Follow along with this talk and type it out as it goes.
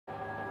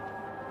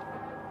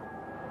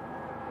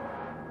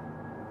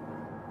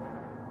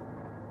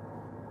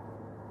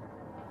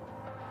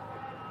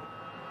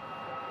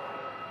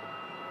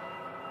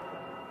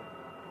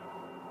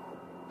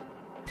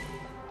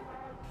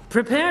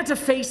Prepare to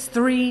face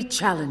 3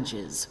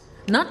 challenges.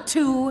 Not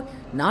 2,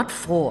 not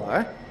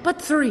 4,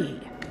 but 3.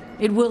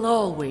 It will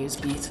always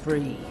be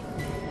 3.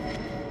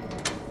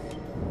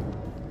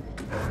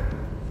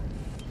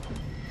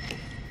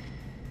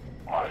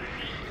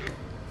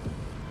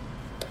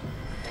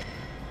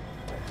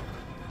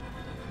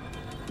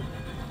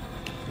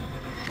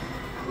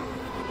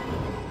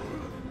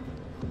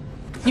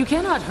 You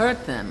cannot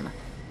hurt them,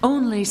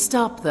 only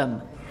stop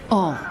them.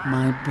 Oh,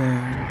 my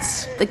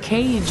birds, the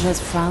cage has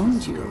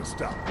found you.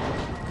 Stop.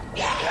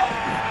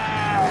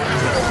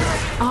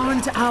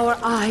 Aren't our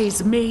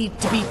eyes made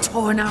to be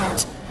torn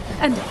out?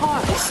 And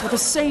hearts for the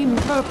same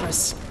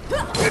purpose?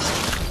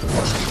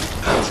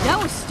 That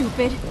was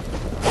stupid.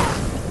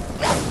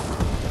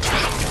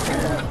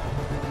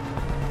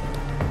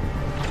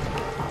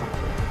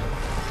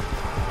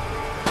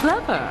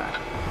 Clever,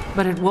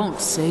 but it won't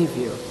save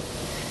you.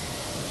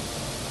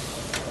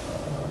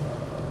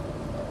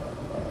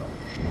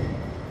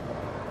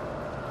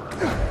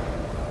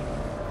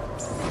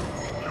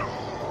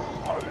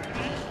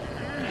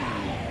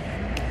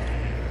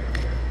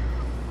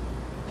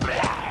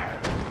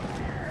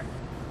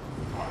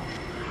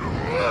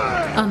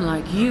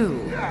 Unlike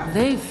you,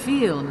 they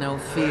feel no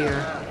fear.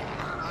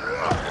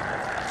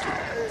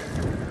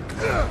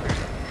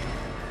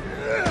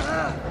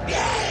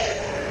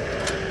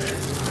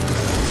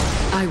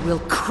 I will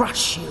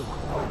crush you.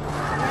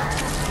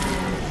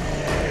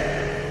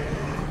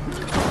 I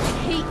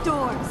hate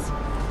doors.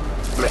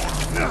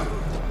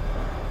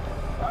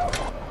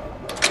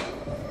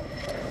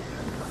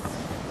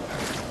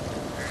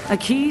 A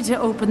key to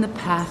open the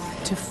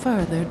path to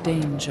further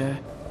danger.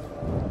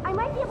 I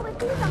might be able to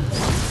do something.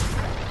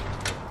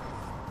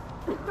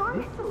 The door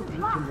is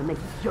locked. Make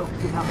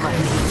jokes about my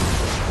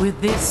name.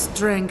 With this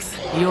strength,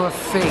 your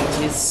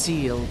fate is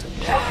sealed.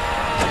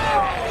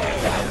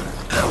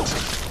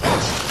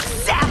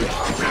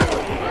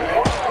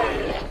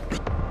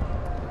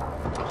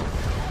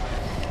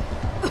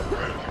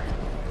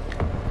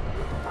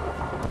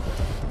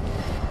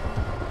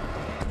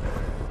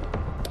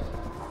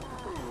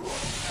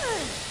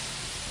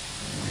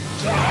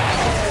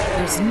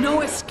 There's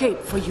no escape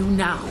for you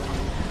now.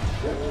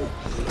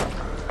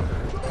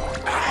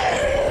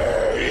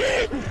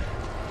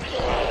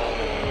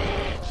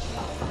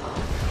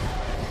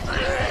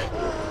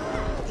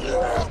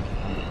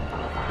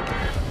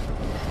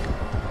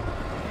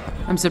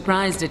 I'm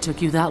surprised it took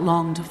you that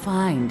long to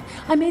find.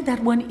 I made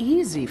that one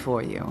easy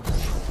for you.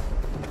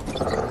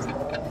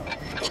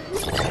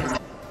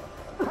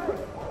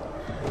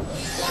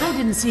 Hide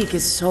and seek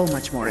is so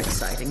much more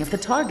exciting if the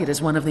target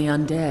is one of the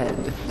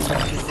undead.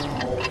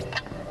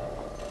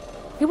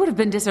 It would have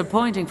been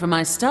disappointing for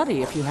my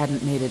study if you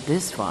hadn't made it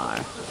this far.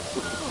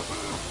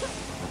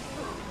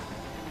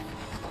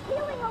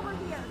 Healing over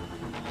here.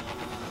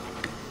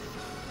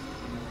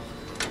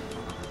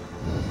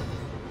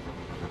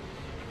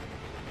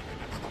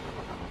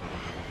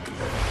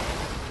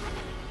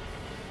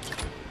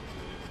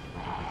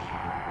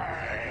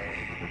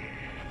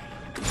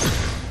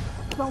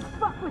 Don't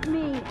fuck with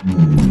me.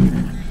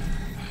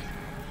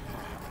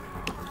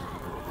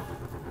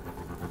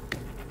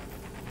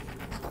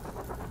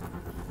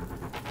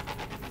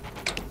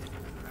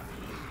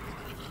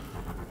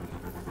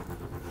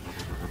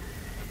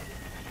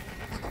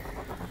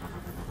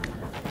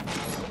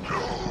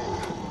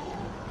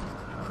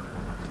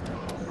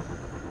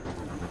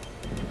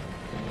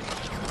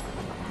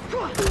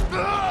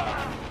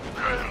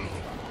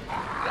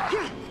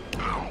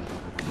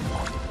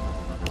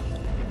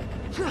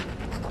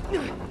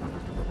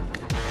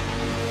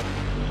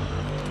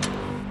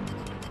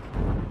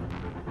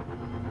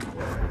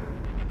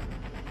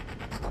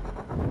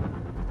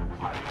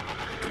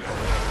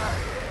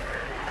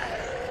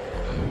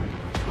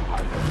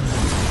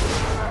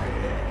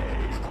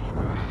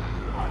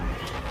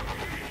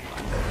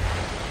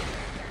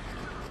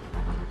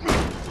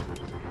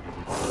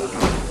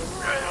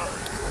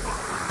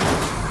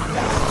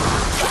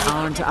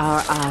 Aren't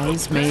our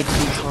eyes made to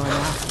be torn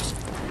out?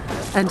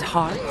 And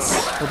hearts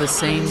for the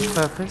same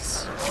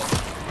purpose?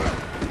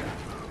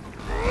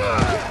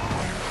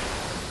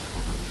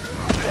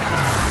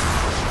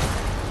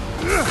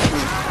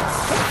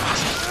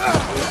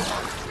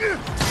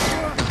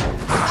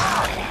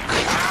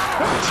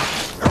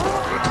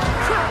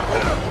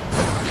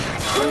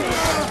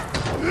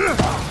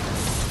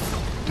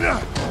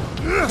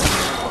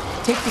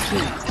 Take the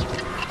key.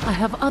 I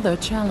have other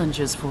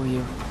challenges for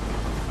you.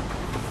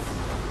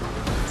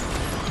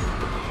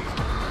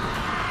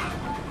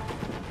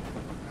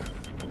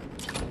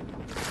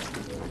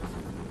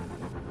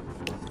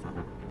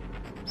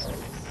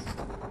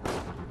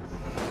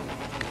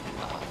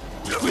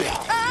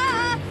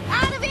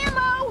 Out of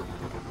ammo!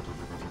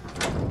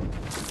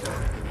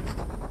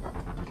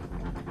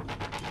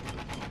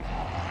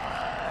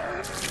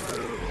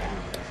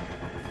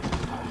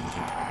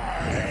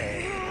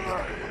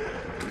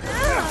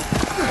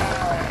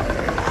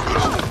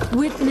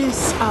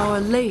 Witness our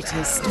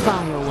latest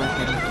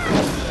bioweapon.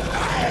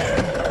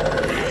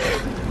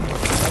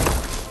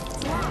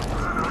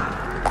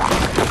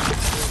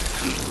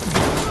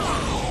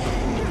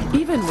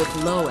 Even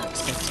with low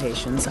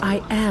expectations,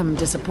 I am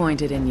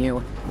disappointed in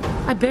you.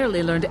 I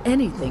barely learned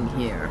anything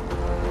here.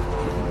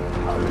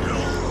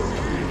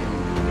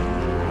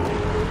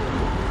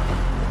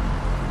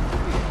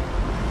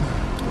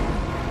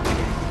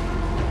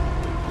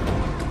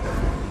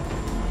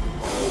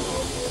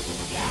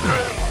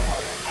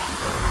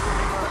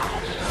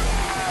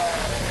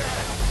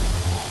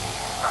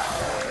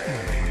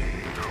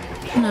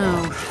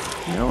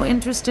 No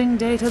interesting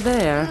data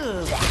there.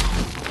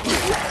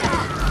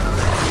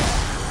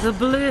 The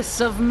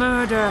bliss of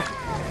murder,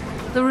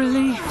 the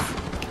relief,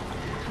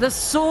 the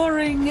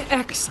soaring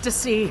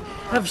ecstasy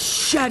of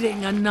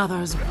shedding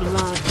another's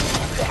blood.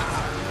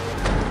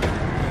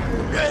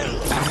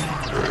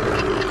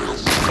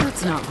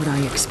 That's not what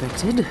I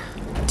expected.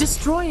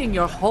 Destroying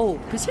your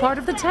hope is part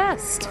of the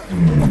test.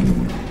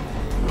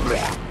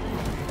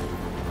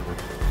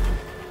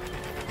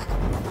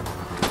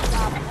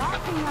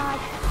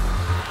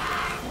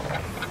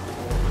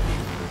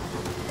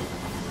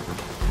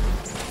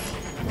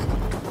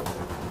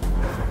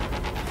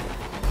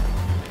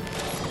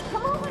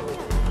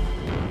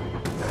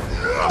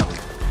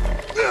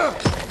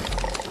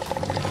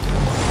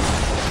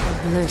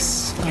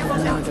 Bliss of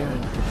murder,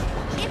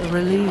 the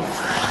relief,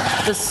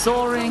 the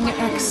soaring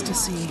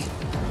ecstasy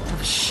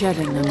of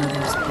shedding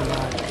another's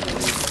blood.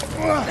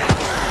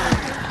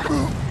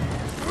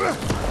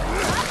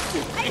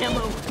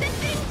 Ammo! The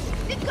things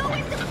that go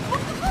in the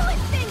bullet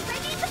things! I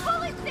need the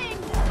bullet things!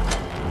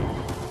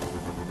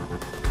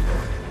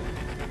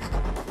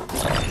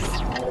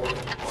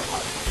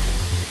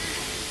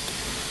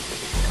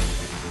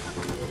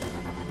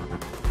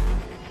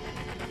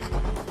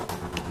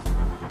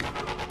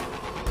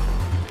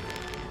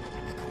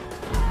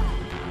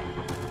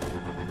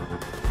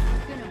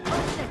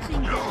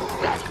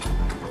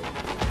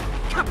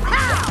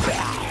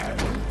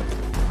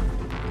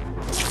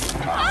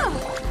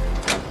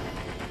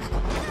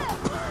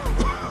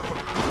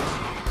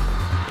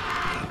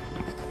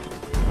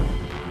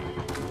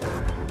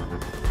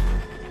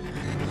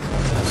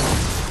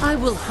 I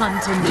will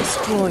hunt and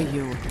destroy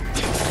you.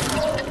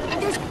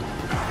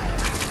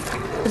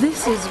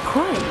 This is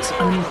quite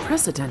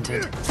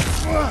unprecedented.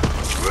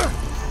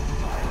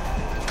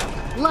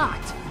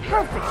 Locked.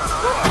 Perfect.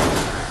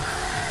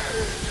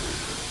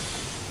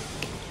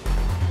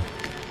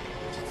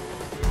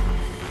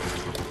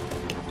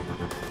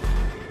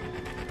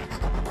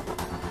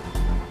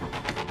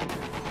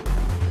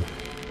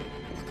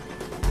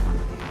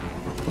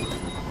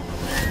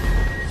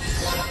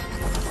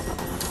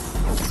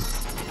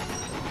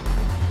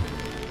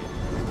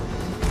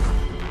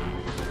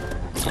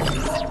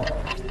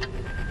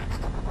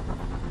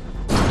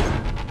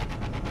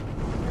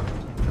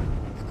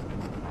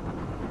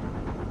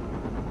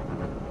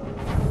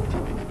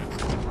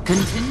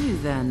 Continue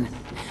then,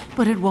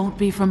 but it won't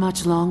be for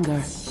much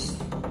longer.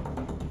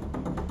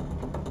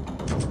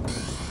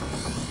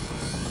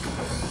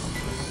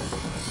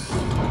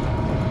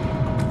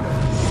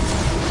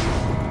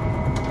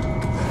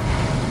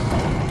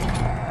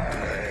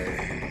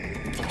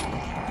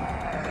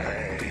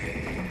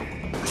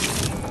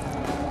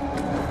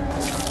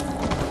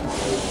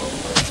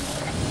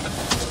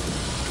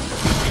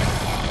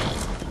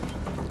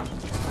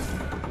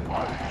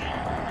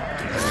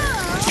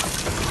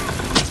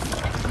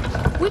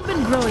 We've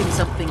been growing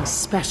something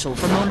special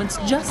for moments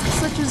just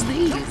such as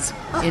these.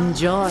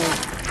 Enjoy.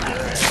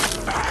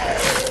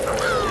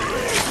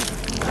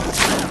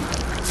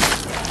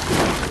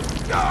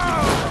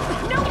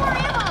 No more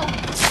ammo!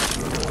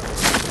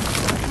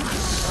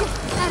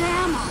 That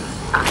ammo!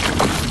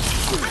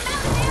 I'm out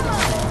of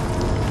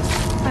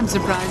ammo! I'm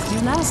surprised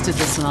you lasted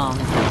this long.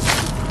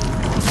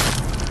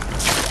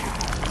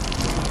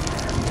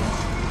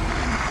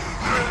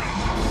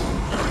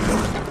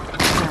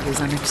 That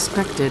is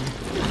unexpected.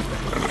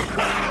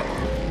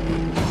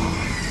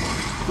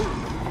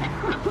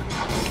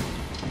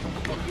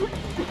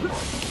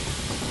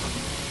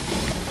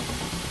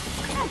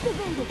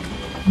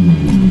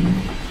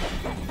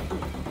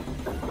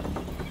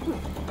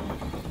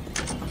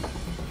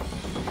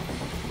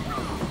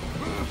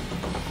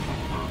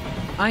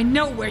 I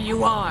know where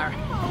you are.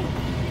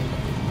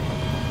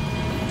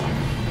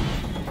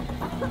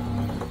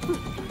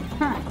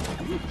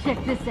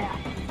 Check this out.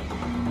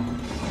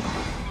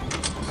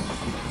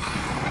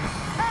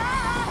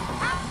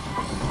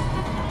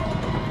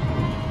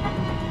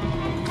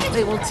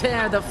 They will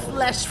tear the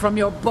flesh from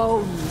your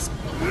bones.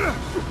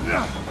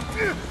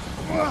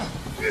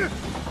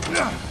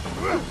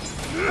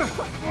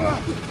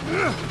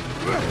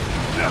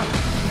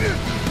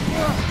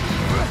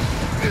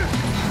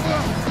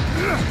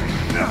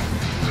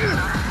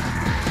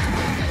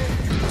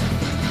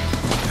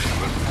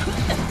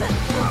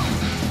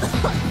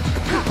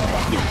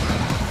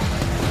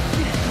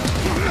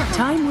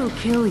 Time will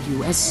kill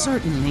you as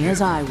certainly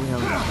as I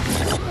will.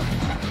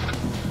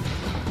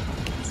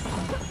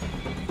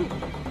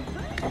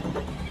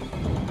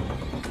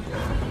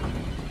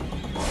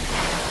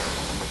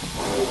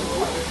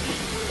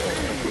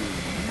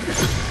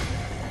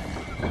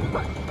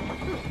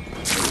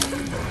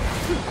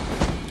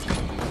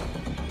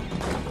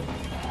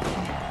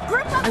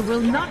 I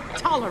will not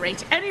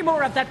tolerate any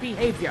more of that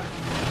behavior.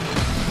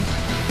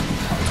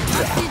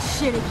 This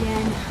shit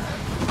again.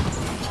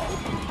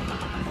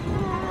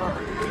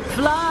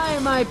 Fly,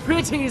 my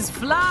pretties,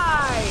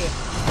 fly!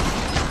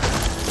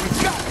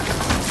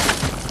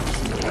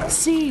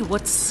 See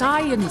what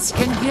science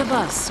can give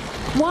us.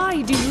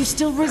 Why do you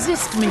still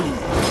resist me?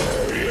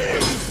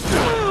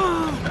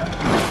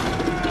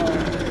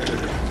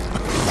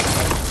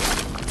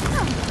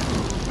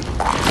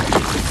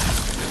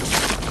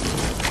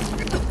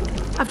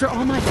 After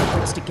all my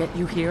efforts to get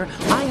you here,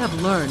 I have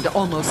learned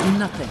almost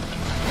nothing.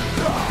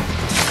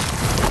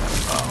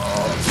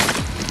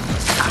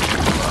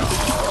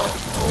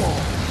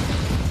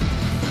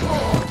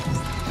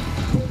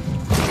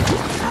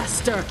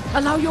 Faster!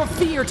 Allow your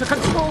fear to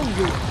control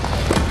you!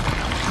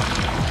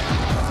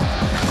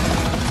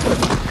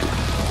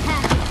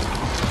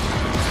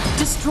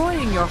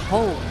 Destroying your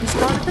hole is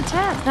part of the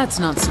test. That's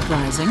not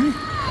surprising.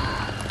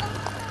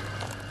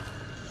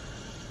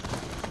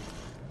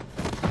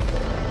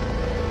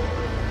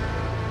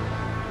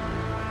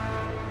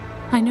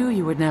 I knew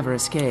you would never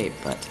escape,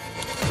 but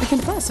I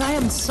confess I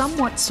am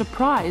somewhat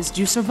surprised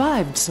you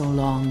survived so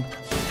long.